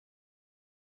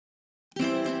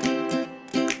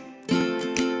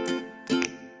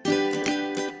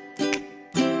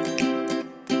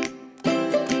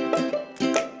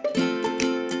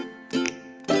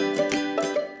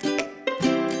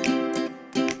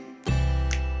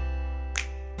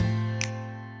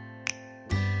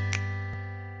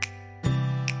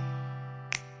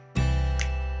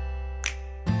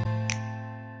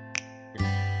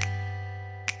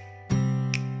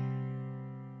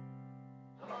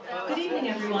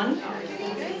evening, everyone.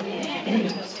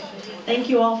 Thank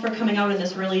you all for coming out on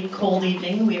this really cold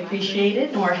evening. We appreciate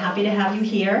it, and we're happy to have you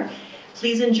here.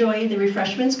 Please enjoy the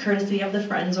refreshments courtesy of the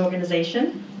Friends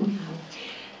organization.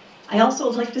 I also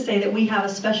would like to say that we have a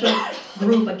special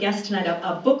group, a guest tonight,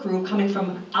 a book group coming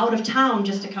from out of town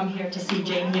just to come here to see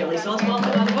Jane Healey. So let's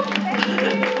welcome our book group.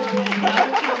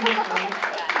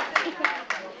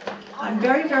 I'm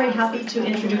very, very happy to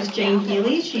introduce Jane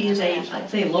Healey. She is I'd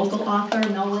say, local author,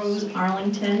 Melrose,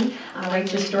 Arlington,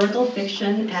 writes historical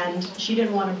fiction, and she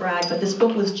didn't want to brag, but this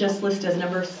book was just listed as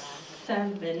number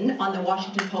 7 on the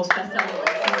Washington Post bestseller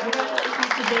list. So congratulations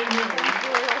to Jane Healey.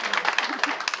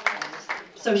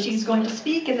 So she's going to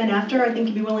speak, and then after, I think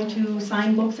you'd be willing to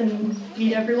sign books and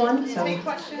meet everyone. So,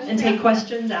 and take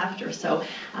questions after. So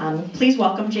please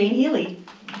welcome Jane Healey.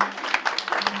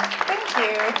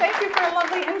 Thank you for a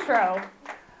lovely intro.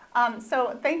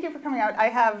 So thank you for coming out. I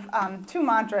have 2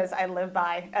 mantras I live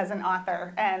by as an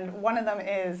author, and one of them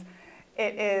is,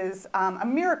 it is a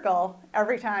miracle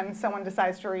every time someone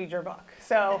decides to read your book.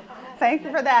 So thank you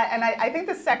for that. And I think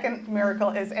the second miracle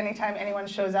is anytime anyone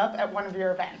shows up at one of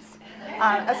your events,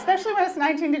 especially when it's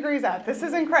 19 degrees out. This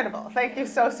is incredible. Thank you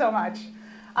so, so much.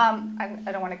 I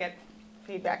don't want to get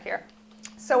feedback here.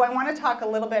 So I want to talk a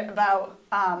little bit about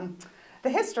the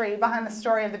history behind the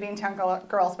story of the Beantown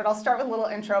Girls, but I'll start with a little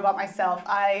intro about myself.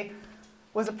 I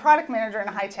was a product manager in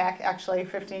high tech, actually,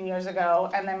 15 years ago,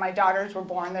 and then my daughters were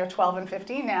born. They're 12 and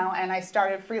 15 now, and I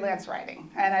started freelance writing.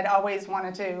 And I'd always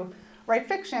wanted to write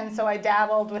fiction, so I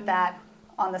dabbled with that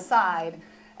on the side,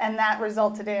 and that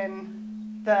resulted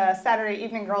in the Saturday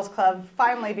Evening Girls Club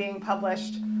finally being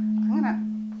published.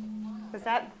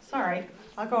 Sorry,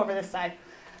 I'll go over this side.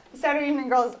 Saturday Evening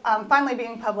Girls finally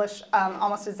being published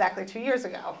almost exactly 2 years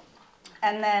ago.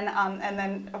 And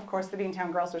then, of course, the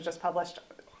Beantown Girls was just published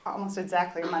almost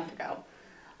exactly a month ago.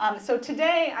 So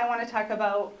today I want to talk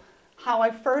about how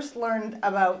I first learned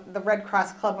about the Red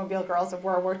Cross Clubmobile Girls of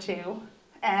World War II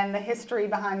and the history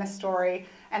behind the story,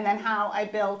 and then how I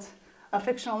built a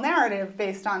fictional narrative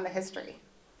based on the history.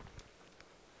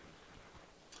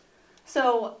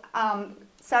 So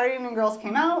Saturday Evening Girls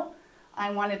came out. I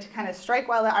wanted to kind of strike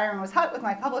while the iron was hot with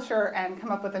my publisher and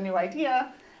come up with a new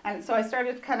idea. And so I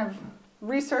started kind of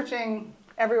researching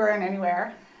everywhere and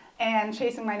anywhere and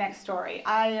chasing my next story.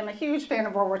 I am a huge fan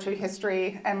of World War II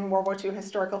history and World War II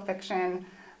historical fiction.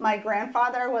 My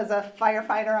grandfather was a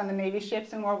firefighter on the Navy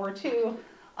ships in World War II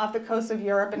off the coast of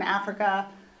Europe and Africa.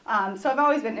 So I've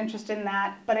always been interested in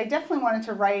that, but I definitely wanted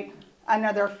to write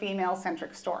another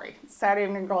female-centric story. Saturday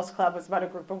Evening Girls Club was about a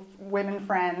group of women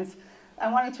friends.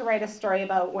 I wanted to write a story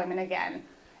about women again.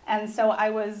 And so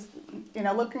I was,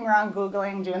 looking around,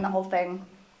 Googling, doing the whole thing.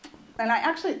 And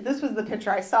this was the picture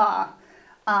I saw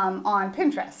on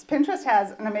Pinterest. Pinterest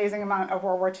has an amazing amount of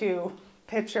World War II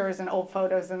pictures and old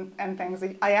photos and things.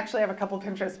 I actually have a couple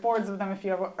Pinterest boards of them if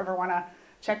you ever want to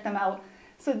check them out.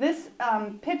 So this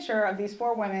picture of these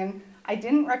 4 women, I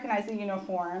didn't recognize the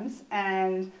uniforms,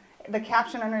 and the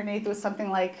caption underneath was something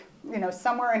like,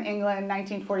 somewhere in England,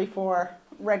 1944,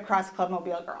 Red Cross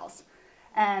Clubmobile Girls.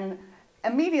 And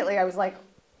immediately I was like,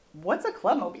 what's a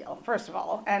clubmobile, first of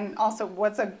all? And also,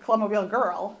 what's a clubmobile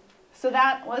girl? So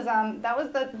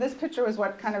this picture was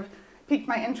what kind of piqued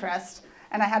my interest,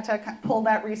 and I had to pull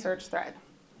that research thread.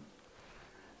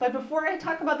 But before I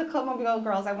talk about the Clubmobile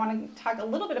Girls, I want to talk a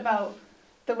little bit about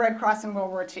the Red Cross in World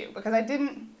War II, because I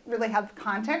didn't really have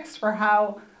context for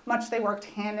how much they worked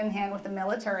hand in hand with the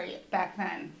military back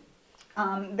then.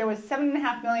 There was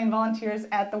 7.5 million volunteers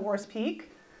at the war's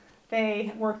peak.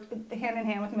 They worked hand in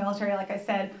hand with the military, like I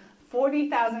said.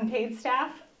 40,000 paid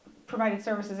staff provided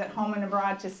services at home and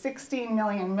abroad to 16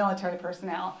 million military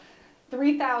personnel.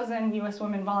 3,000 U.S.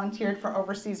 women volunteered for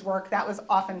overseas work. That was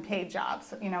often paid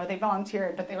jobs. They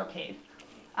volunteered, but they were paid.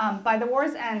 By the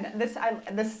war's end,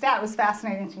 this stat was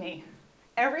fascinating to me.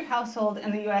 Every household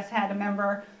in the U.S. had a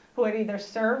member who had either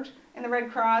served in the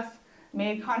Red Cross,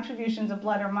 made contributions of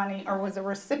blood or money, or was a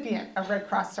recipient of Red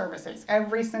Cross services.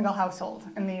 Every single household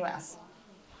in the U.S.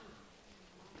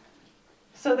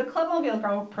 So the Clubmobile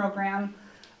Girl program,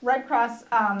 Red Cross,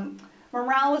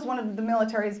 morale was one of the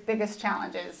military's biggest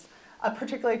challenges,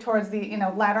 particularly towards the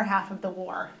latter half of the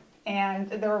war. And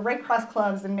there were Red Cross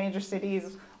clubs in major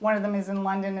cities. One of them is in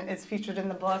London, it's featured in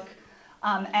the book.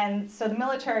 And so the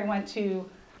military went to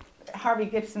Harvey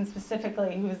Gibson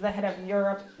specifically, who was the head of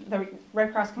Europe, the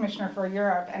Red Cross Commissioner for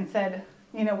Europe, and said,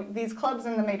 these clubs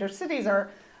in the major cities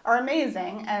are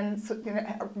amazing and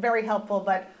very helpful,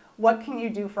 but what can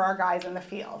you do for our guys in the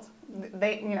field?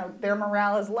 Their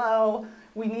morale is low.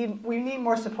 We need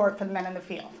more support for the men in the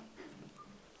field.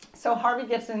 So Harvey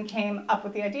Gibson came up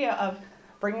with the idea of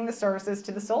bringing the services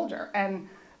to the soldier and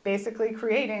basically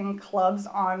creating clubs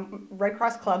on, Red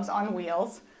Cross clubs on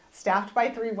wheels, staffed by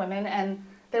 3 women, and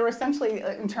they were essentially,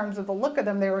 in terms of the look of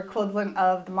them, they were equivalent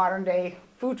of the modern day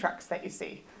food trucks that you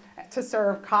see, to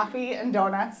serve coffee and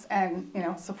donuts and, you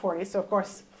know, Sofforti, so of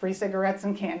course free cigarettes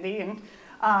and candy,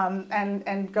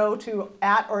 and go to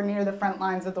at or near the front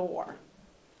lines of the war.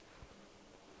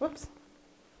 Whoops.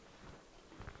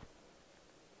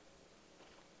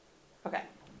 Okay,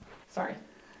 sorry.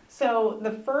 So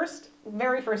the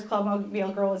very first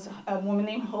Clubmobile Girl was a woman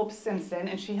named Hope Simpson,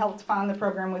 and she helped found the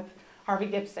program with Harvey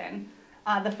Gibson.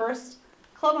 The first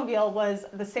Clubmobile was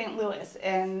the St. Louis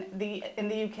in the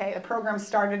UK. The program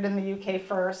started in the UK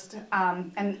first,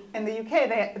 and in the UK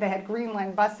they had Green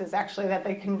Line buses actually that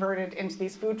they converted into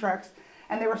these food trucks,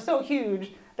 and they were so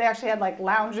huge they actually had like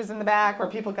lounges in the back where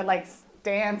people could like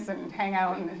dance and hang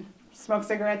out and smoke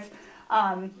cigarettes.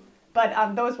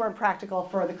 But those weren't practical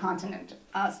for the continent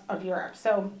of Europe.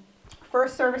 So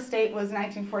first service date was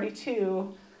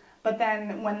 1942, but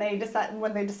then when they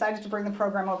decided to bring the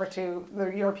program over to the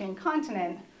European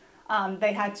continent,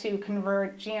 they had to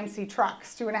convert GMC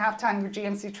trucks, 2.5-ton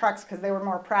GMC trucks, because they were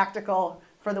more practical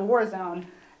for the war zone,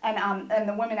 and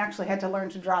the women actually had to learn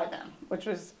to drive them, which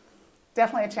was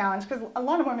definitely a challenge, because a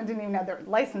lot of women didn't even have their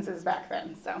licenses back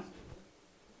then.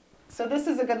 So this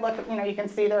is a good look. You know, you can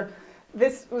see there.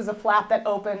 This was a flap that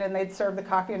opened, and they'd serve the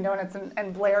coffee and donuts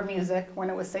and blare music when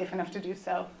it was safe enough to do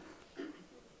so.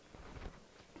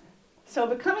 So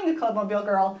becoming a Clubmobile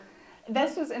Girl,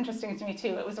 this was interesting to me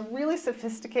too. It was a really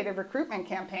sophisticated recruitment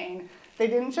campaign. They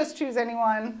didn't just choose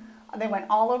anyone. They went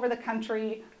all over the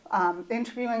country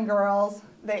interviewing girls.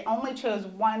 They only chose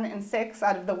 1 in 6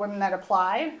 out of the women that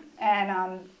applied,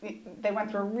 and they went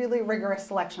through a really rigorous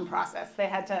selection process. They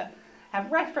had to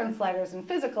have reference letters and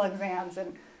physical exams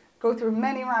and go through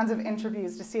many rounds of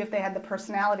interviews to see if they had the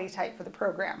personality type for the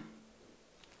program.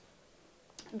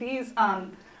 These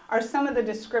are some of the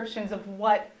descriptions of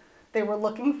what they were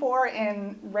looking for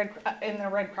in the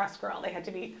Red Cross Girl. They had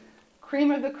to be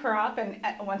cream of the crop, and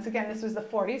once again, this was the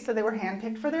 40s, so they were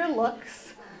handpicked for their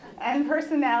looks and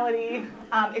personality,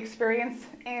 experience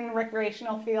in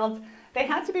recreational fields. They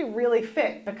had to be really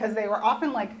fit because they were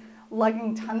often like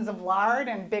lugging tons of lard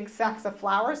and big sacks of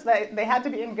flour, so they had to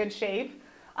be in good shape.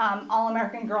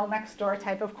 All-American Girl Next Door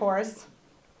type, of course.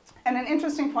 And an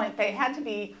interesting point, they had to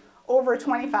be over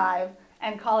 25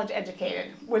 and college educated,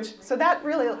 so that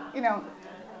really, you know,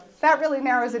 that really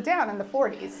narrows it down in the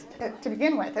 40s to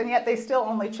begin with, and yet they still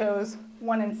only chose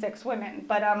 1 in 6 women.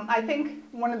 But I think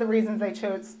one of the reasons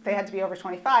they had to be over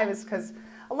 25 is because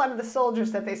a lot of the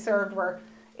soldiers that they served were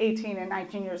 18 and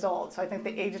 19 years old, so I think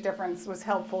the age difference was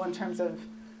helpful in terms of,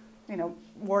 you know,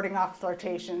 warding off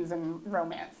flirtations and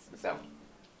romance.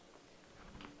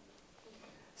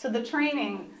 So the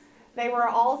training, they were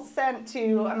all sent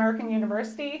to American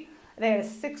University. They had a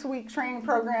 6-week training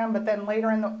program, but then later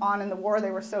on in the war, they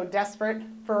were so desperate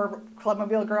for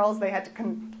Clubmobile Girls, they had to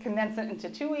condense it into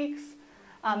 2 weeks.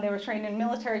 They were trained in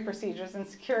military procedures and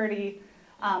security.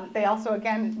 They also,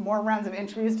 again, more rounds of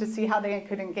interviews to see how they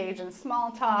could engage in small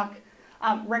talk.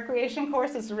 Recreation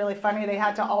course is really funny. They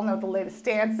had to all know the latest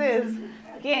dances,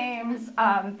 games.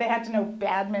 They had to know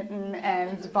badminton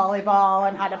and volleyball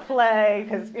and how to play,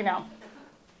 because, you know.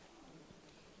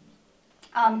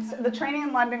 So the training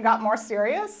in London got more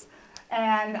serious,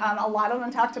 and a lot of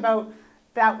them talked about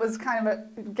that was kind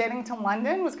of getting to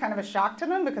London was kind of a shock to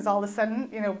them, because all of a sudden,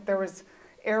 you know, there was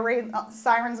air raid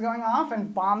sirens going off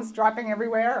and bombs dropping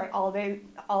everywhere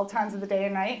all times of the day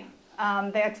and night.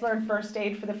 They had to learn first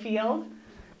aid for the field,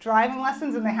 driving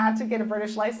lessons, and they had to get a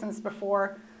British license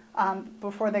before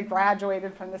they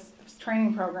graduated from this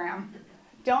training program.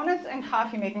 Donuts and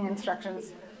coffee making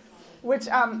instructions, which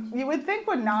you would think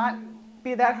would not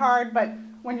be that hard, but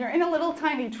when you're in a little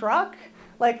tiny truck,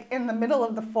 like in the middle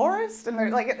of the forest, and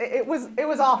they're like, it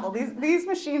was awful. These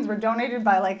machines were donated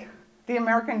by like the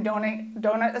American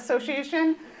Donut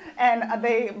Association, and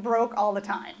they broke all the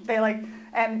time.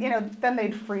 And you know, then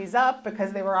they'd freeze up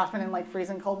because they were often in like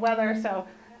freezing cold weather. So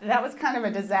that was kind of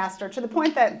a disaster, to the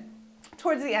point that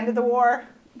towards the end of the war,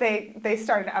 they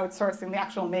started outsourcing the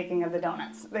actual making of the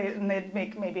donuts. They'd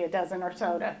make maybe a dozen or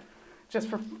so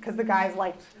because the guys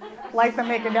liked them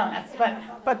making donuts,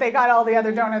 but they got all the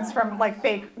other donuts from like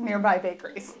nearby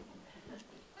bakeries.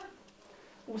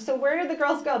 So where did the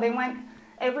girls go? They went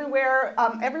everywhere,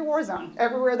 every war zone,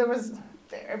 everywhere the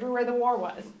war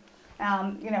was.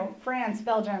 You know, France,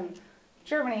 Belgium,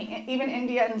 Germany, even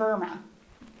India and Burma.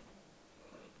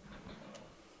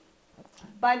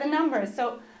 By the numbers,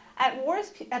 so at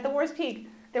the war's peak,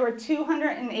 there were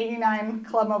 289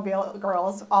 Clubmobile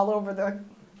Girls all over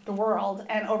the world,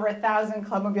 and over 1,000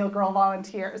 Clubmobile Girl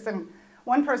volunteers. And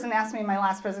one person asked me in my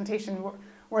last presentation,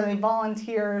 were they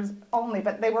volunteers only?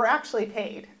 But they were actually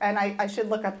paid. And I should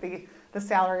look up the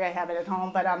salary, I have it at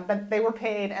home, but they were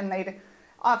paid, and they'd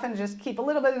often just keep a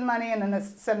little bit of money and then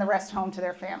send the rest home to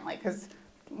their family, because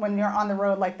when you're on the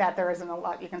road like that, there isn't a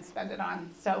lot you can spend it on.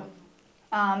 So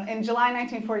in July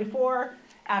 1944,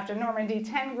 after Normandy,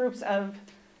 10 groups of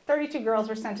 32 girls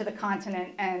were sent to the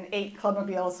continent and 8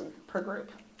 Clubmobiles per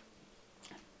group.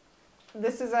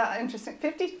 This is interesting.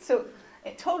 So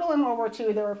total in World War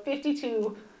II, there were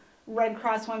 52 Red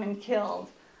Cross women killed.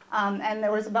 And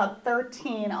there was about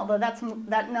 13, although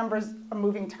that number's a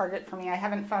moving target for me. I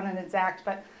haven't found an exact,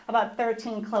 but about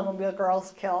 13 Clubmobile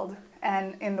girls killed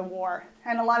and in the war.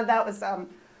 And a lot of that was,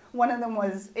 one of them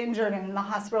was injured in the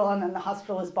hospital, and then the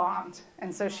hospital was bombed,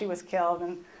 and so she was killed.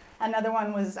 And another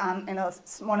one was in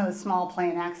one of the small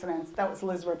plane accidents. That was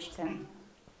Liz Richardson.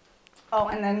 Oh,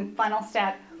 and then final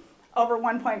stat, over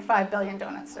 1.5 billion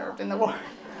donuts served in the war.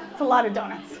 It's a lot of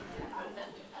donuts.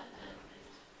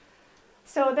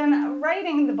 So then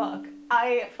writing the book,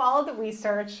 I followed the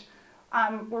research.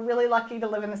 We're really lucky to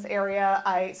live in this area.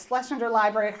 Schlesinger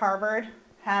Library at Harvard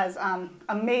has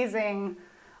amazing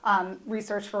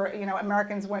research for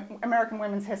American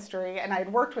women's history, and I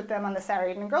had worked with them on the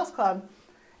Saturday Evening Girls Club.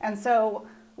 And so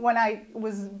when I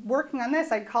was working on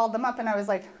this, I called them up and I was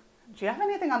like, do you have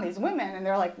anything on these women? And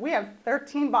they're like, we have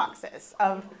 13 boxes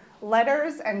of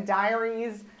letters and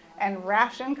diaries and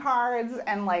ration cards,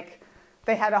 and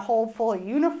they had a whole full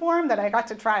uniform that I got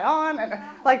to try on, and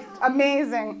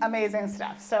amazing, amazing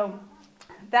stuff. So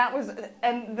that was,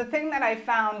 and the thing that I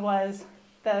found was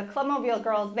the Clubmobile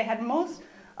Girls, they had most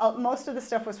of the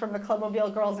stuff was from the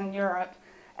Clubmobile Girls in Europe.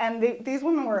 And these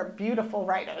women were beautiful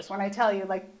writers. When I tell you,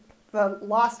 the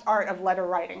lost art of letter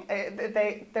writing,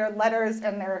 their letters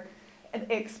and their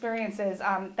experiences,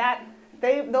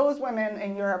 those women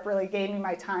in Europe really gave me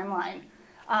my timeline.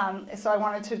 So I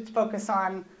wanted to focus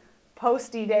on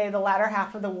post-D-Day, the latter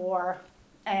half of the war,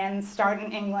 and start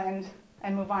in England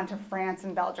and move on to France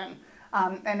and Belgium.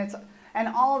 And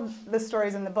all of the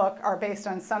stories in the book are based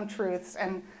on some truths.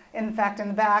 And in fact, in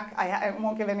the back, I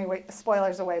won't give any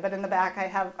spoilers away, but in the back I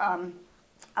have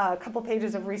a couple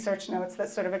pages of research notes that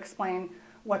sort of explain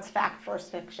what's fact versus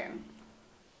fiction.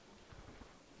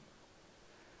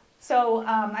 So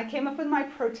I came up with my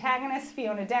protagonist,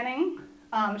 Fiona Denning.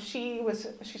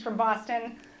 She's from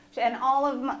Boston. And all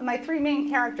of my 3 main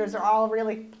characters are all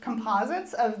really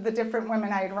composites of the different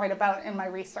women I'd write about in my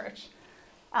research.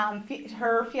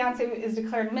 Her fiance is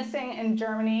declared missing in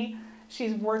Germany.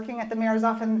 She's working at the mayor's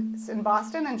office in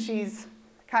Boston, and she's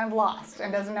kind of lost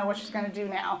and doesn't know what she's going to do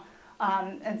now.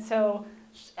 And so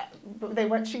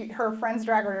her friends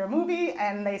drag her to a movie,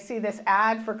 and they see this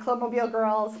ad for Clubmobile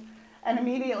Girls, and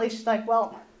immediately she's like,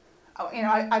 well,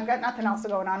 I've got nothing else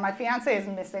going on. My fiance is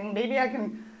missing. Maybe I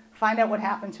can find out what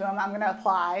happened to him. I'm going to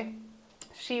apply.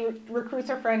 She recruits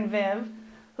her friend Viv,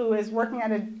 who is working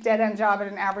at a dead-end job at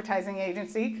an advertising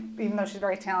agency, even though she's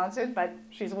very talented, but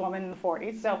she's a woman in the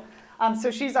 40s.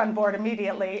 So she's on board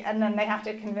immediately, and then they have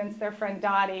to convince their friend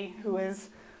Dottie, who is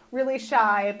really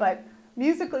shy but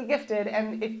musically gifted,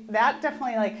 and that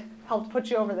definitely helped put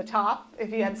you over the top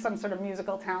if you had some sort of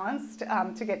musical talents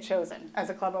to get chosen as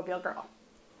a Clubmobile Girl.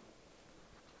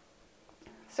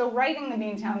 So writing the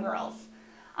Beantown Girls.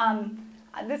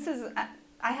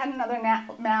 I had another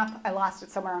map. I lost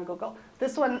it somewhere on Google.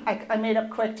 This one I made up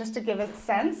quick just to give it a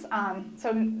sense.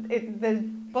 The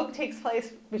book takes place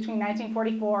between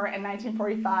 1944 and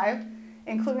 1945,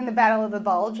 including the Battle of the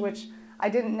Bulge, which I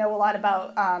didn't know a lot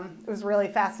about. It was really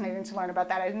fascinating to learn about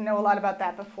that. I didn't know a lot about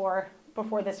that before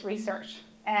this research.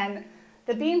 And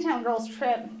the Beantown Girls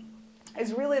trip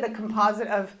is really the composite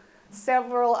of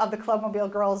several of the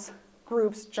Clubmobile Girls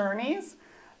groups' journeys.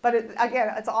 But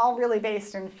again, it's all really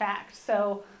based in fact.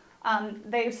 So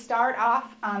they start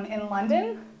off in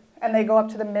London, and they go up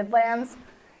to the Midlands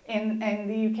in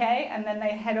the UK, and then they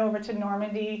head over to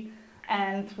Normandy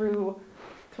and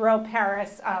throughout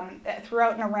Paris,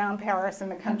 throughout and around Paris in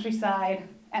the countryside,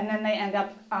 and then they end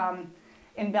up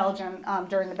in Belgium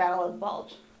during the Battle of the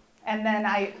Bulge. And then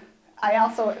I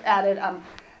also added,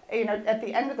 at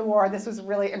the end of the war, this was a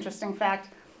really interesting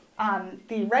fact,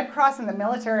 the Red Cross and the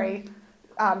military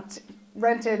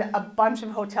rented a bunch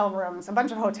of hotel rooms, a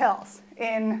bunch of hotels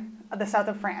in the south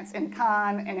of France, in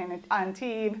Cannes and in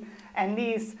Antibes and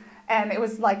Nice, and it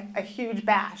was like a huge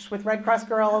bash with Red Cross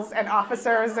girls and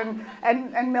officers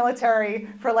and military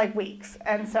for weeks.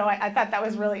 And so I thought that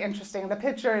was really interesting. The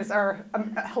pictures are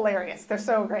hilarious. They're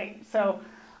so great. So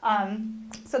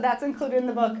that's included in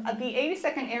the book. The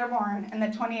 82nd Airborne and the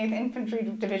 28th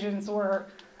Infantry Divisions were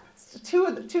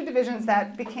two divisions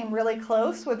that became really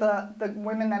close with the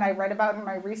women that I read about in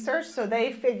my research, so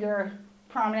they figure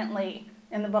prominently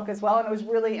in the book as well, and it was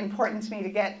really important to me to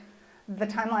get the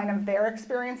timeline of their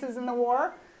experiences in the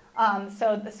war,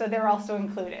 so they're also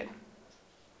included.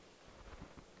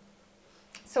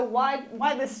 So why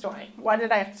this story? Why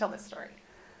did I have to tell this story?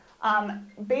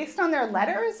 Based on their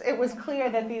letters, it was clear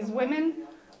that these women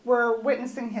were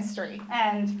witnessing history,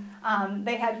 and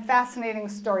they had fascinating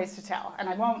stories to tell. And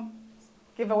I won't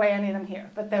give away any of them here,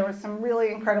 but there were some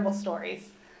really incredible stories.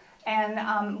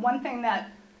 And one thing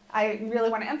that I really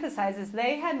want to emphasize is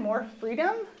they had more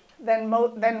freedom than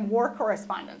war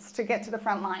correspondents to get to the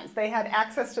front lines. They had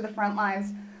access to the front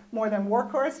lines more than war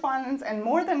correspondents and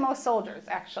more than most soldiers,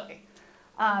 actually.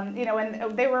 You know,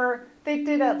 and they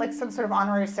did like some sort of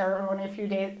honorary ceremony a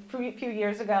few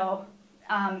years ago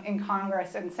in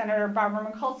Congress, and Senator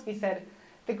Barbara Mikulski said,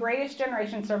 the greatest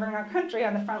generation serving our country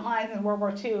on the front lines in World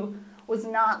War II was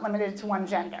not limited to one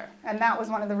gender. And that was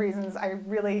one of the reasons I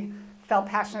really felt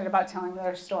passionate about telling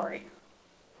their story.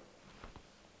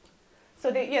 So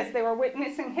yes, they were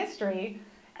witnessing history,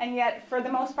 and yet for the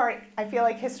most part, I feel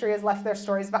like history has left their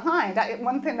stories behind.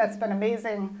 One thing that's been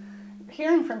amazing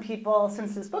hearing from people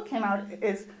since this book came out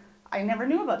is I never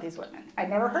knew about these women. I'd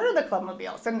never heard of the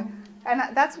Clubmobiles, and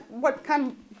that's what kind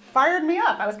of fired me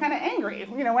up. I was kind of angry,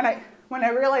 you know, when I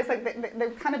realized like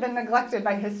they've kind of been neglected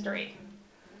by history.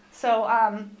 So,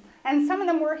 and some of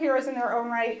them were heroes in their own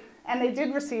right, and they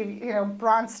did receive, you know,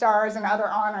 Bronze Stars and other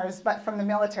honors, but from the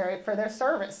military for their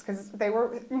service, because they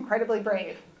were incredibly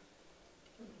brave.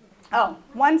 Oh,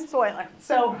 one spoiler.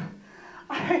 So,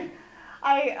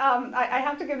 I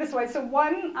have to give this away. So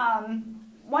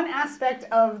one aspect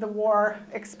of the war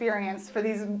experience for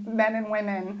these men and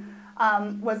women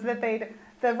was that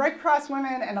the Red Cross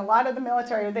women and a lot of the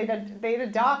military, they'd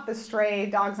adopt the stray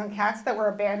dogs and cats that were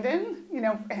abandoned, you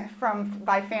know,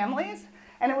 by families.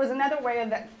 And it was another way of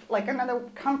that, like another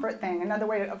comfort thing, another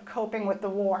way of coping with the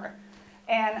war.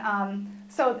 And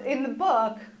so in the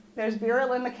book, there's Vera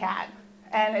Lynn the cat.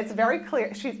 And it's very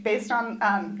clear, she's based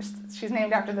on, she's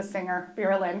named after the singer,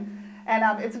 Vera Lynn. And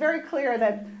it's very clear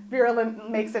that Vera Lynn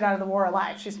makes it out of the war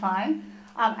alive. She's fine.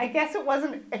 I guess it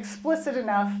wasn't explicit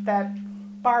enough that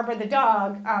Barbara the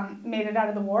dog made it out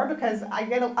of the war, because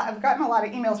I've gotten a lot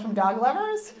of emails from dog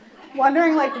lovers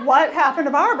wondering, like, what happened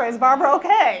to Barbara? Is Barbara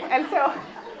okay? And so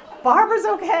Barbara's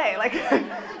okay. Like,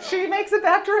 she makes it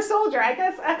back to her soldier. I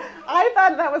guess I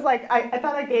thought that was like, I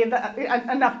thought I gave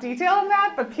enough detail on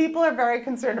that, but people are very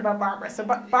concerned about Barbara. So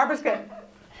Barbara's good.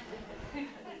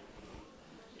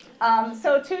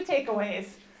 So two takeaways.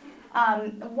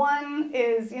 One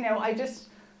is, you know,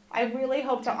 I really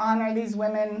hope to honor these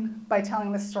women by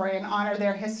telling the story and honor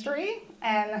their history.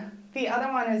 And the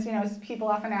other one is, you know, people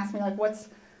often ask me, like, what's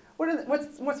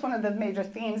one of the major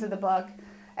themes of the book?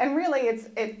 And really,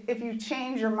 if you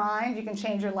change your mind, you can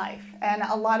change your life. And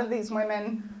a lot of these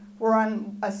women were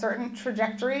on a certain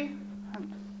trajectory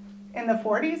in the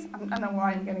 40s. I don't know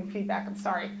why I'm getting feedback, I'm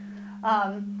sorry.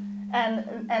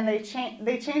 And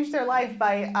they changed their life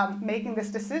by making this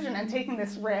decision and taking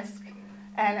this risk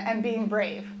and being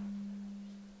brave.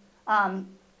 Am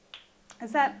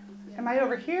I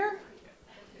over here?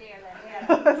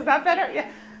 Yeah. Is that better? Yeah.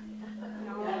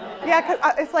 Yeah, because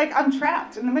it's like I'm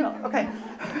trapped in the middle. Okay.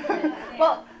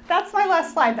 Well, that's my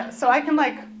last slide, though, so I can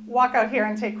like walk out here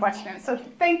and take questions. So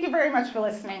thank you very much for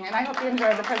listening, and I hope you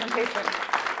enjoyed the presentation.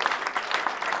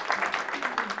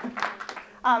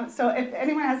 So if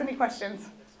anyone has any questions.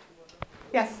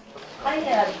 Yes? I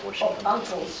had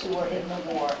uncles who were in the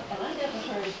war, and I never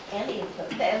heard any of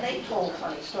them, and they told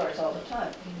funny stories all the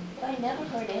time, but I never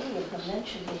heard any of them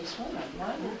mention these women. Why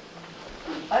not?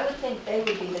 I would think they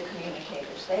would be the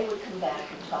communicators. They would come back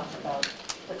and talk about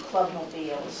the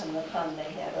clubmobiles and the fun they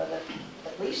had, or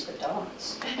at least the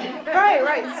donuts.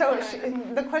 Right. So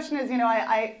the question is, you know,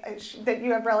 that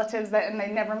you have relatives and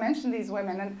they never mention these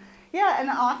women, and yeah, and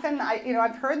often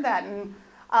I've heard that, and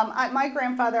my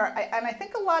grandfather, and I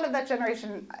think a lot of that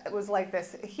generation was like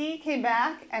this. He came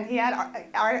back and he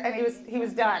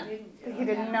was done. He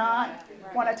did not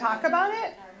want to talk about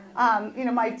it. You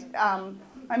know,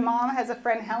 my mom has a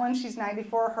friend, Helen, she's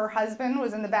 94. Her husband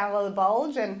was in the Battle of the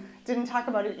Bulge and didn't talk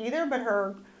about it either, but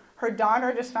her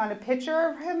daughter just found a picture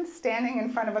of him standing in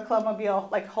front of a clubmobile,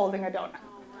 like holding a donut.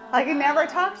 Like, he never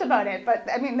talked about it, but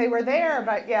I mean, they were there,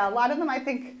 but yeah, a lot of them, I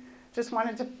think, just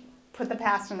wanted to put the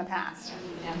past in the past.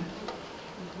 Yeah.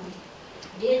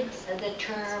 Did the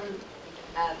term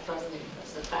from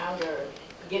the founder,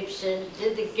 Gibson,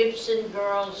 did the Gibson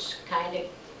girls kind of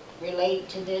relate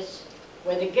to this?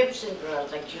 Were the Gibson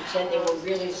girls, like you said, they were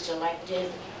really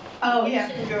selected? Oh, yeah.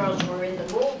 Gibson girls were in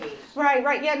the movies.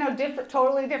 Right. Yeah, no,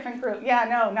 totally different group. Yeah,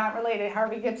 no, not related.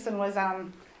 Harvey Gibson was,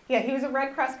 yeah, he was a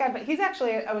Red Cross guy, but he's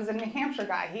actually, was a New Hampshire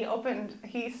guy.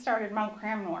 He started Mount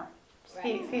Cranmore.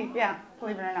 Yeah,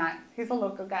 believe it or not. He's a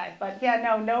local guy. But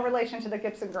yeah, no relation to the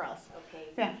Gibson girls. Okay,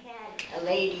 Yeah. we had a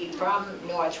lady from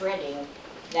North Reading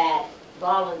that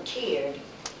volunteered,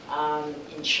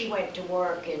 and she went to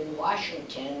work in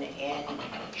Washington, and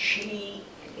she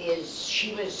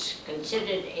was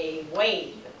considered a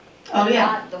wave. Oh, yeah.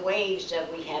 Not the waves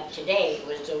that we have today. It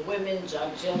was a women's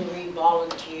auxiliary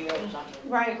volunteer or something.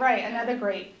 Right. Another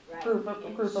great group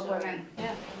of So, women.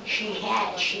 Yeah.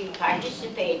 She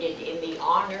participated in the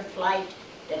honor flight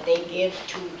that they give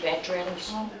to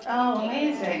veterans. Oh, In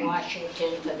amazing.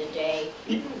 Washington for the day.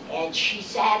 And she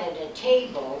sat at a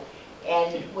table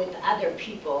and with other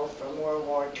people from World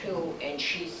War II, and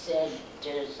she said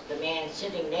to the man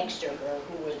sitting next to her,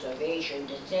 who was of Asian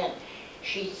descent,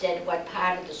 she said, "What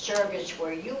part of the service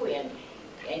were you in?"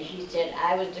 And he said,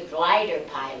 "I was the glider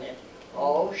pilot."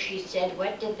 "Oh," she said,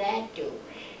 "what did that do?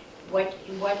 What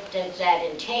does that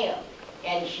entail?"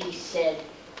 And he said,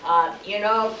 "You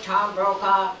know, Tom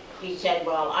Brokaw," he said,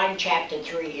 "well, I'm chapter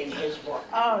 3 in his book."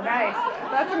 Oh, nice.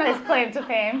 That's a nice claim to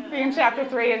fame, being chapter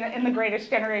 3 in the Greatest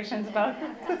Generations book.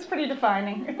 That's pretty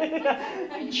defining.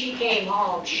 When she came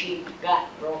home, she got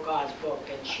Brokaw's book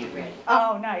and she read it.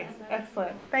 Oh, nice.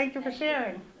 Excellent. Thank you for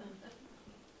sharing.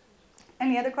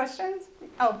 Any other questions?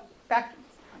 Oh, back.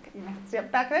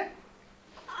 Yep, back there.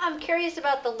 I'm curious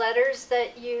about the letters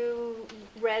that you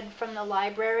read from the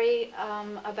library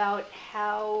about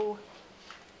how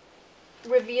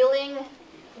revealing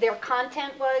their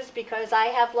content was, because I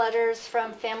have letters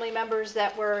from family members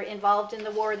that were involved in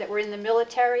the war, that were in the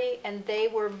military, and they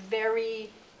were very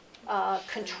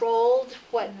controlled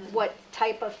what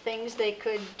type of things they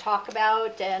could talk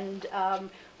about. And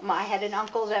I had an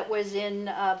uncle that was in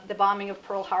the bombing of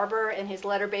Pearl Harbor, and his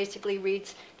letter basically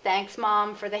reads, "Thanks,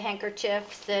 Mom, for the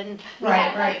handkerchiefs." And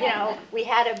Right. you know, we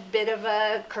had a bit of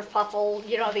a kerfuffle,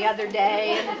 you know, the other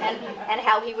day, and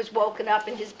how he was woken up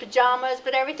in his pajamas,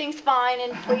 but everything's fine,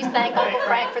 and please thank Uncle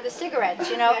Frank for the cigarettes,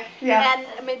 you know. Yeah. And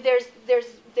I mean, there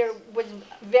was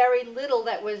very little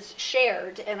that was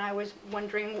shared, and I was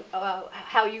wondering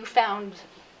how you found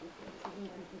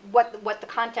what the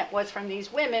content was from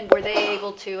these women. Were they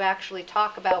able to actually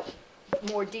talk about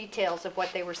more details of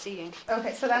what they were seeing?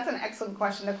 Okay, so that's an excellent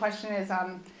question. The question is,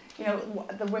 you know,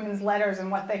 the women's letters and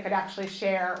what they could actually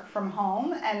share from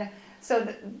home. And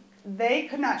so they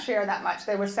could not share that much.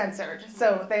 They were censored.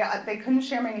 So they couldn't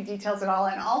share many details at all.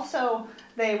 And also,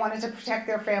 they wanted to protect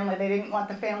their family. They didn't want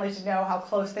the family to know how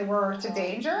close they were to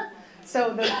danger.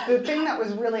 So the thing that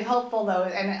was really helpful, though,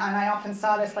 and I often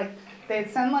saw this, like, they'd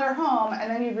send a letter home,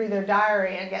 and then you'd read their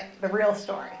diary and get the real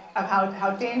story of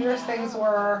how dangerous things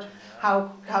were,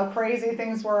 how crazy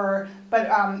things were, but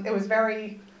it was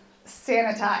very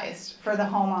sanitized for the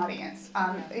home audience.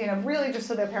 You know, really just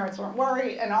so their parents weren't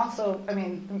worried, and also, I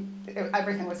mean,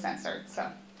 everything was censored.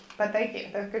 So, but thank you.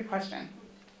 That's a good question.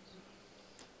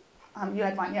 You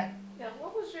had one, yeah. Yeah,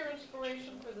 what was your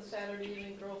inspiration for the Saturday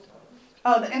Evening Girls Club?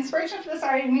 Oh, the inspiration for the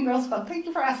Saturday Evening Girls Club. Thank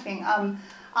you for asking.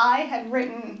 I had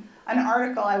written an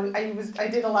article. I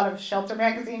did a lot of shelter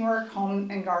magazine work, Home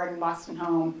and Garden, Boston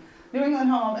Home, New England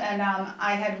Home, and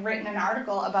I had written an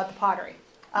article about the pottery.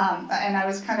 And I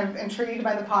was kind of intrigued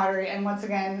by the pottery, and once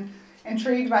again,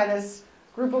 intrigued by this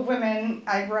group of women.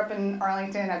 I grew up in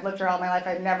Arlington. I've lived here all my life.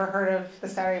 I'd never heard of the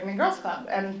Saturday Evening Girls Club,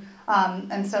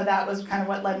 and so that was kind of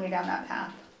what led me down that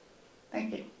path.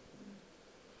 Thank you.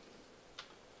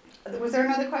 Was there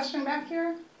another question back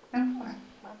here? No? Okay.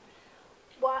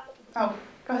 What? Oh,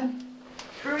 go ahead.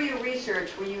 Through your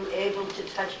research, were you able to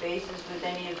touch bases with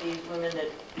any of these women that,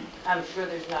 I'm sure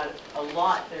there's not a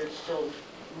lot that are still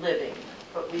living,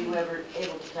 but were you ever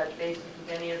able to touch bases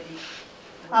with any of these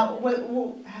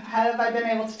women? Have I been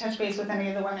able to touch base with any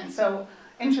of the women? So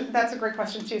that's a great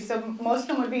question too. So most of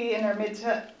them would be in their mid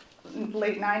to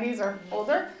late 90s or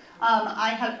older. I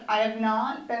have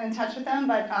not been in touch with them,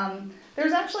 but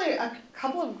there's actually a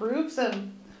couple of groups of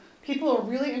people who are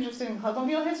really interested in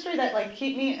clubmobile history that like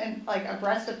keep me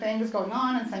abreast of things going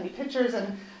on and send me pictures.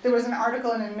 And there was an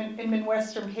article in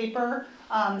Midwestern paper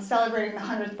celebrating the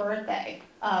 100th birthday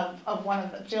of one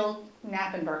of the, Jill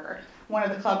Knappenberger, one of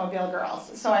the Clubmobile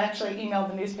Girls. So I actually emailed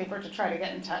the newspaper to try to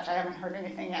get in touch. I haven't heard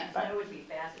anything yet, but That would be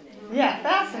fascinating. yeah,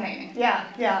 fascinating.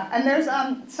 Yeah. And there's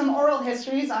some oral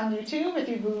histories on YouTube. If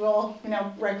you Google,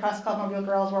 Red Cross Clubmobile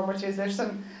Girls, World War II, there's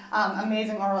some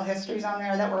amazing oral histories on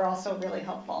there that were also really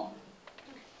helpful.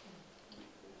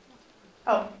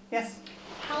 Oh, yes.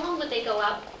 How long would they go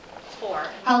out for?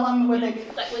 How long would they?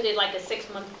 Like, would it like a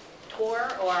 6-month tour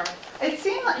or? It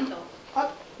seemed like.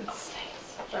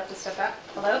 Do I have to step back?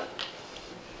 Hello?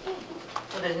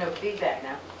 Well, there's no feedback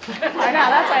now. I know,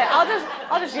 that's right.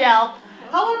 I'll just yell.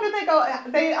 How long did they go?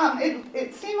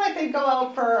 It seemed like they'd go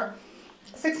out for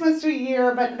 6 months to a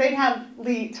year, but they'd have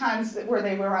times where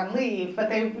they were on leave, but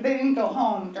they didn't go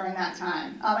home during that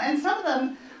time. And some of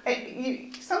them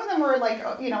were like,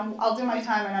 I'll do my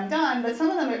time and I'm done, but some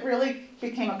of them it really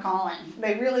became a calling.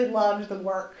 They really loved the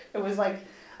work. It was like,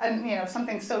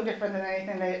 something so different than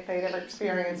anything they'd ever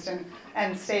experienced,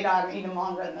 and stayed on even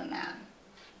longer than that.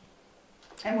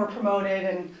 And were promoted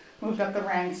and moved up the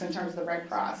ranks in terms of the Red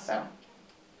Cross. So,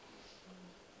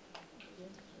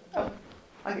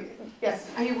 yes.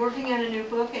 Are you working on a new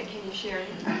book, and can you share it?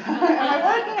 Am I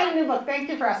working on a new book? Thank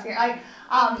you for asking.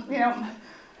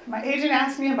 My agent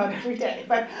asks me about it every day,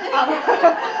 but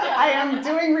I am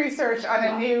doing research on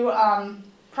a new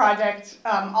project.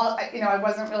 I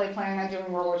wasn't really planning on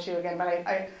doing World War II again, but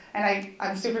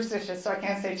I'm superstitious, so I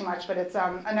can't say too much. But it's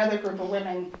another group of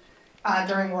women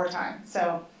during wartime.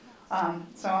 So I'm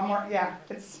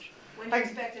it's. When do you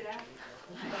expect it out?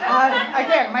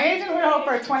 Again, my agent would hope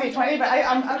for 2020, but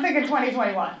I'm thinking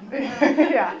 2021.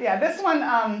 yeah. This one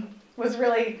was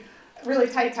really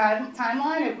tight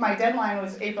timeline. My deadline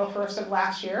was April 1st of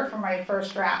last year for my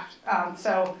first draft.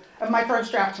 My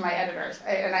first draft to my editors,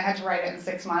 and I had to write it in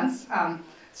 6 months.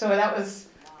 So that was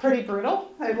pretty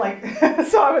brutal.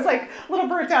 So I was like a little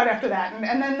burnt out after that.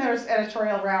 And then there's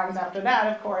editorial rounds after that,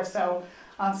 of course. So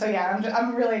yeah,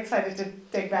 I'm really excited to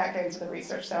dig back into the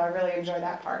research. So I really enjoy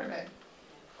that part of it.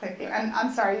 Thank you. And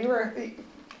I'm sorry, you were.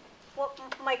 Well,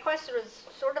 my question was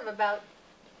sort of about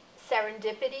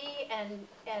serendipity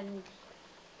and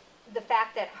the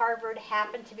fact that Harvard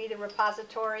happened to be the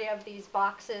repository of these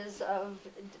boxes of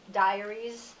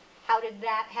diaries. How did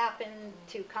that happen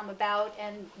to come about,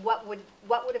 and what would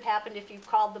have happened if you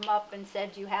called them up and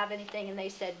said, do you have anything, and they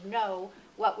said no?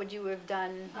 What would you have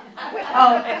done with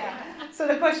So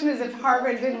the question is, if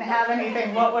Harvard didn't have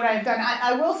anything, what would I have done?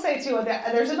 I will say too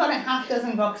that there's about a half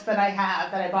dozen books that I have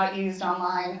that I bought used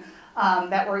online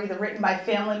that were either written by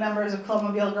family members of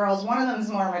Clubmobile Girls. One of them is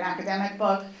more of an academic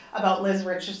book about Liz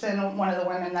Richardson, one of the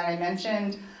women that I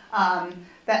mentioned. I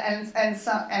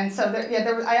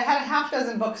had a half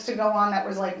dozen books to go on that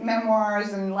was like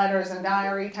memoirs and letters and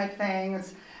diary type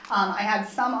things. I had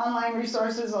some online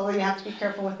resources, although you have to be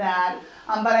careful with that.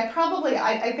 But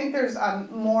I think there's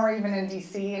more even in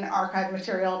DC in archive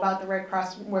material about the Red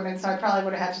Cross women, so I probably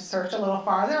would have had to search a little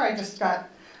farther.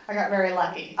 I got very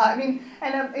lucky.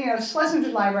 Schlesinger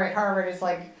Library at Harvard is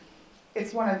like,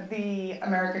 it's one of the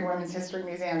American women's history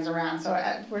museums around, so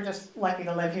we're just lucky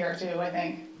to live here too, I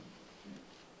think.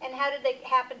 And how did they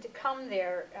happen to come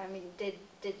there? I mean, did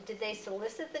they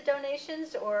solicit the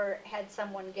donations, or had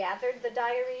someone gathered the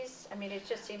diaries? I mean, it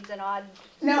just seems an odd...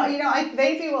 No,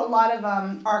 they do a lot of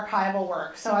archival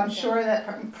work, so I'm sure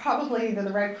that probably the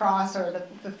Red Cross or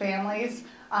the families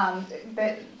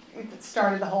that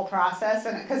started the whole process,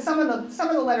 and because some of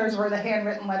the letters were the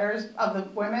handwritten letters of the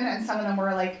women, and some of them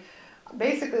were like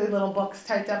basically little books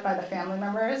typed up by the family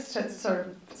members to sort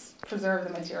of preserve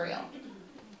the material.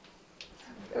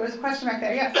 There was a question back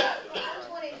there, yes?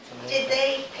 Did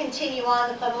they continue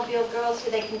on, the Clubmobile Girls,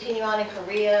 did they continue on in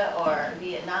Korea or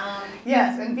Vietnam?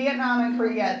 Yes, in Vietnam and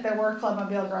Korea there were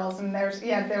Clubmobile Girls, and there's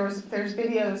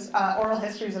videos, oral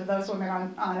histories of those women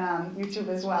on YouTube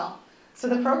as well. So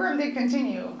the program did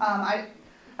continue. I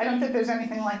don't think there's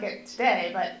anything like it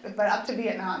today, but up to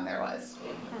Vietnam there was.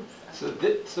 So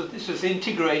this was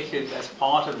integrated as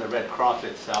part of the Red Cross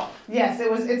itself? Yes,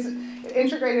 it's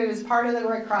integrated as part of the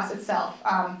Red Cross itself.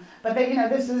 But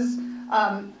this is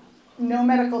no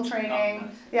medical training.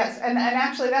 Yes, and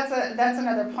actually that's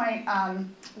another point.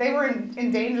 They were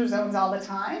in danger zones all the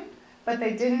time, but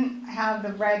they didn't have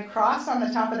the Red Cross on the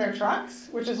top of their trucks,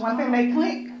 which is one thing they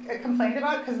complained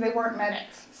about because they weren't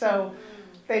medics. So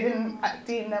they didn't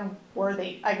deem them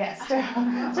worthy, I guess.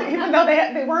 So even though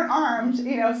they weren't armed,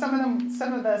 some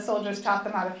of the soldiers taught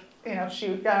them how to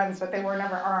shoot guns, but they were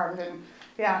never armed,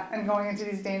 and going into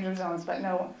these danger zones, but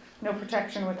no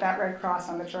protection with that Red Cross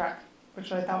on the truck,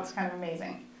 which I thought was kind of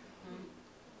amazing.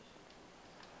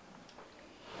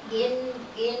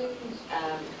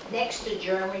 Next to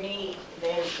Germany,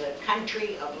 there's the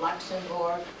country of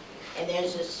Luxembourg, and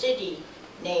there's a city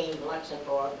named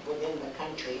Luxembourg within the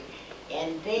country.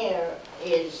 And there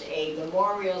is a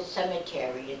memorial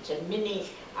cemetery. It's a mini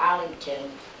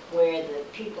Arlington where the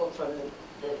people from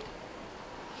the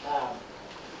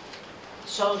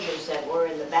soldiers that were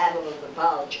in the Battle of the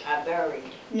Bulge are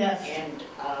buried. Yes. And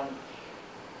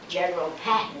General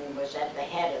Patton was at the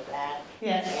head of that.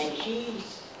 Yes. And he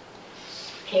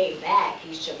came back,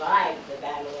 he survived the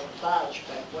Battle of the Bulge,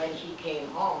 but when he came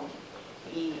home,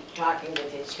 talking with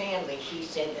his family, he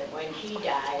said that when he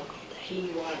died,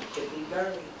 he wanted to be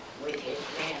buried with his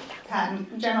men.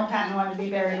 General Patton wanted to be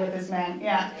buried with his men,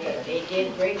 yeah. They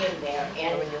did bring him there,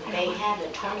 and they had a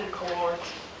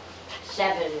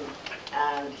 24/7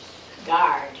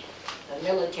 guard, a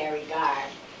military guard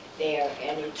there,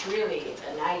 and it's really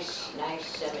a nice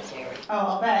cemetery. Oh,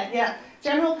 I'll bet, yeah.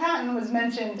 General Patton was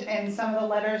mentioned in some of the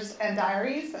letters and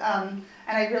diaries, and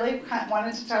I really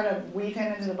wanted to try to weave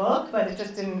him into the book, but it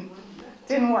just didn't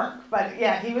work. But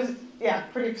yeah, he was,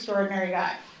 pretty extraordinary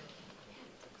guy.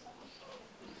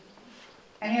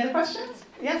 Any other questions?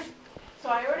 Yes? So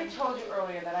I already told you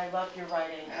earlier that I love your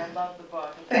writing, and I love the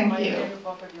book. It's Thank my you. favorite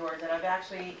book of yours, and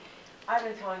I've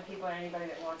been telling people and anybody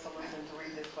that wants to listen to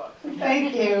read this book.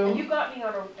 Thank And you. you got me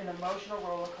on an emotional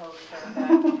roller coaster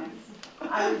that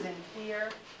I was in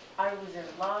fear, I was in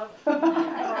love, I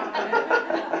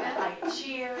cried, I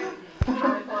cheered,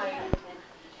 I'm like,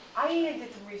 I even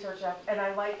did some research up, and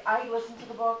I listen to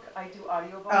the book, I do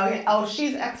audiobooks. Oh, yeah. Oh,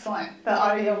 she's excellent, the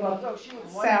audiobook. Oh, she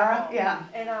was wonderful. Sarah, yeah.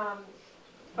 And,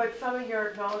 but some of your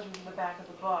acknowledgments in the back of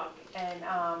the book, and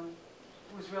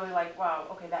was really like, wow,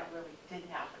 okay, that really did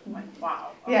happen. Like,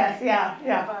 wow. Okay. Yes, yeah.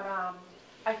 But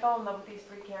I fell in love with these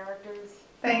three characters.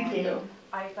 Thank you.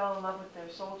 I fell in love with their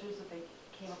soldiers that they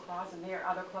came across and their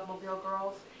other Clubmobile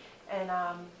girls. And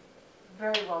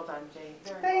very well done, Jane.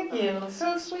 Very Thank well done. you.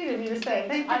 So sweet of you to say.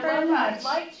 Thank you very much. I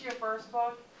liked your first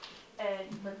book,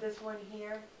 but this one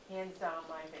here, hands down,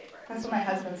 my favorite. That's what my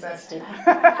husband says too.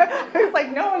 He's like,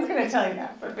 no one's going to tell you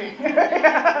that but me.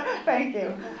 Thank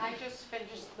you. I just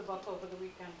finished the book over the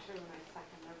weekend too, and I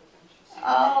second everything she said.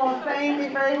 Oh, thank you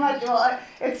very much. Well,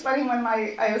 it's funny when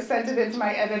I sent it into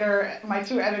my editor, my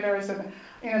two editors, and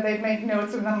they'd make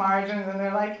notes in the margins, and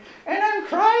they're like, and I'm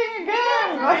crying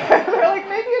again. They're like,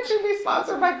 maybe it should be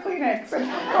sponsored by Kleenex.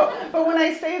 But when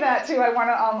I say that too, I want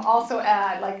to also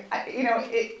add, like,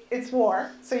 it's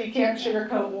war, so you can't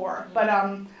sugarcoat war. But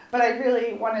I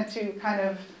really wanted to kind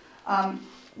of,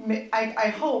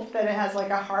 I hope that it has like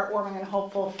a heartwarming and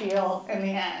hopeful feel in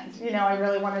the end. I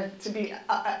really wanted it to be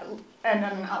end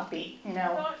on an upbeat. There's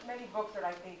not many books that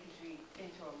I think you should be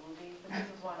into a movie, but this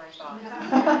is one I thought.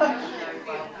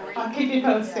 I'll keep you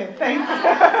posted. Thank you.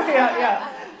 yeah.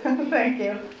 Thank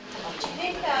you. Do you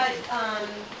think that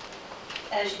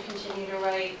as you continue to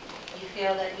write, you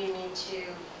feel that you need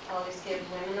to always give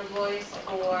women a voice,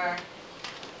 or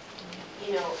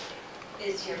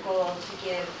is your goal to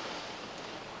give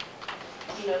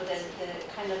the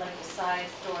kind of like the side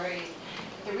stories?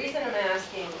 The reason I'm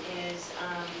asking is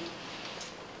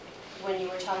when you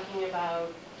were talking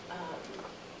about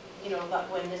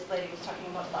when this lady was talking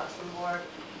about Luxembourg,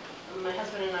 my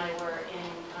husband and I were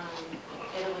in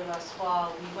Italy last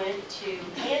fall. We went to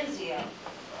Anzio,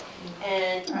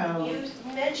 and you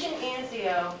mentioned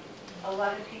Anzio. A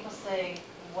lot of people say,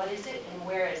 what is it and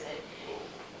where is it?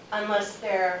 Unless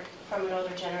they're from an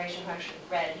older generation who actually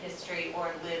read history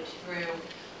or lived through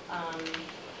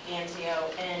Anzio,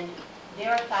 and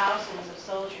there are thousands of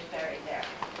soldiers buried there.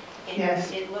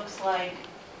 Yes. It looks like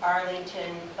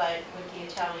Arlington, but with the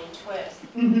Italian twist.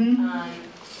 Mm-hmm.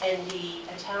 And the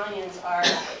Italians are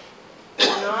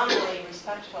phenomenally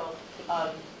respectful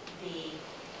of the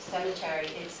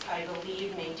cemetery. It's, I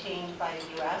believe, maintained by the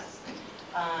U.S.,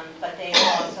 but they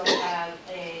also have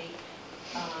a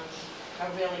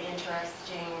really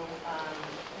interesting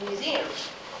museum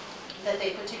that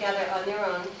they put together on their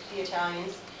own, the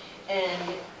Italians,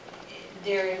 and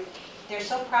they're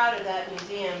so proud of that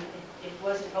museum. It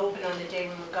wasn't open on the day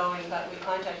we were going, but we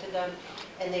contacted them,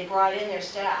 and they brought in their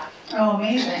staff. Oh,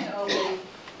 amazing.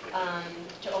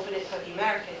 To open it for the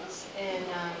Americans. And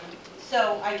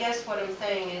so I guess what I'm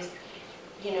saying is,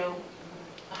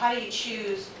 how do you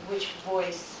choose which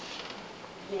voice,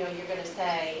 you're going to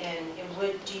say, and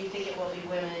do you think it will be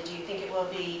women? Do you think it will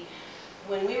be,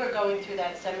 when we were going through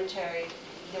that cemetery,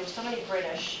 there were so many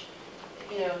British,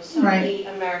 so many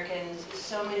Americans,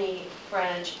 so many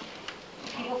French,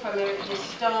 people from the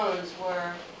stones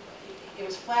were, it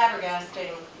was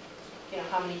flabbergasting,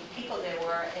 how many people there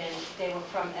were, and they were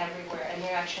from everywhere, and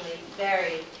they're actually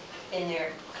buried in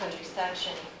their country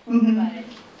section. Mm-hmm.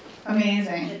 But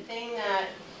amazing. the thing that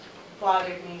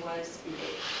bothered me was,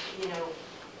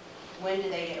 when do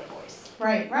they get a voice?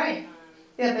 Right.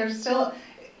 Yeah, there's still,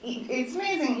 it's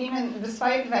amazing, even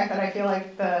despite the fact that I feel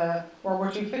like the World War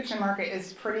II fiction market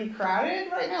is pretty crowded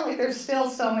right now, like there's still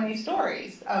so many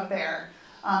stories out there.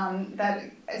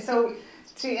 So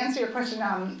to answer your question,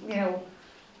 I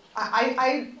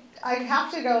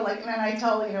have to go, like, and I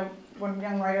tell, when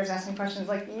young writers ask me questions,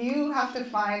 like, you have to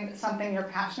find something you're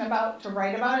passionate about to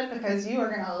write about it, because you are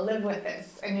going to live with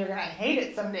this and you're going to hate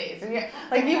it some days. And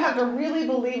you have to really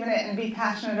believe in it and be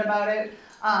passionate about it.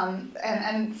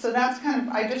 And so that's kind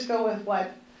of, I just go with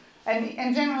what,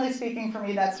 and generally speaking for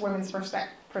me, that's women's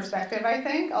perspective, I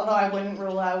think, although I wouldn't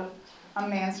rule out a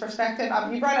man's perspective.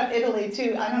 You brought up Italy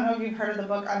too. I don't know if you've heard of the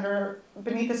book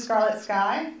Beneath the Scarlet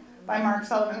Sky by Mark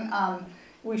Sullivan.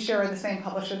 We share the same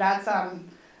publisher. That's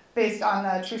based on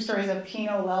the true stories of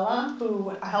Pino Lella,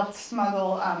 who helped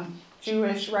smuggle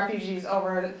Jewish refugees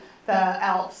over the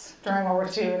Alps during World War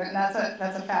II. And that's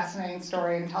a fascinating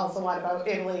story and tells a lot about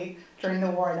Italy during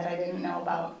the war that I didn't know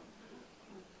about.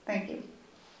 Thank you.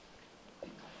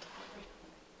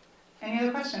 Any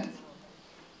other questions?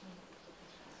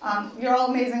 You're all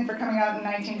amazing for coming out in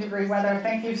 19-degree weather.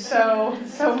 Thank you so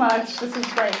much. This is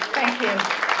great. Thank you.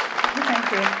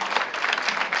 Thank you.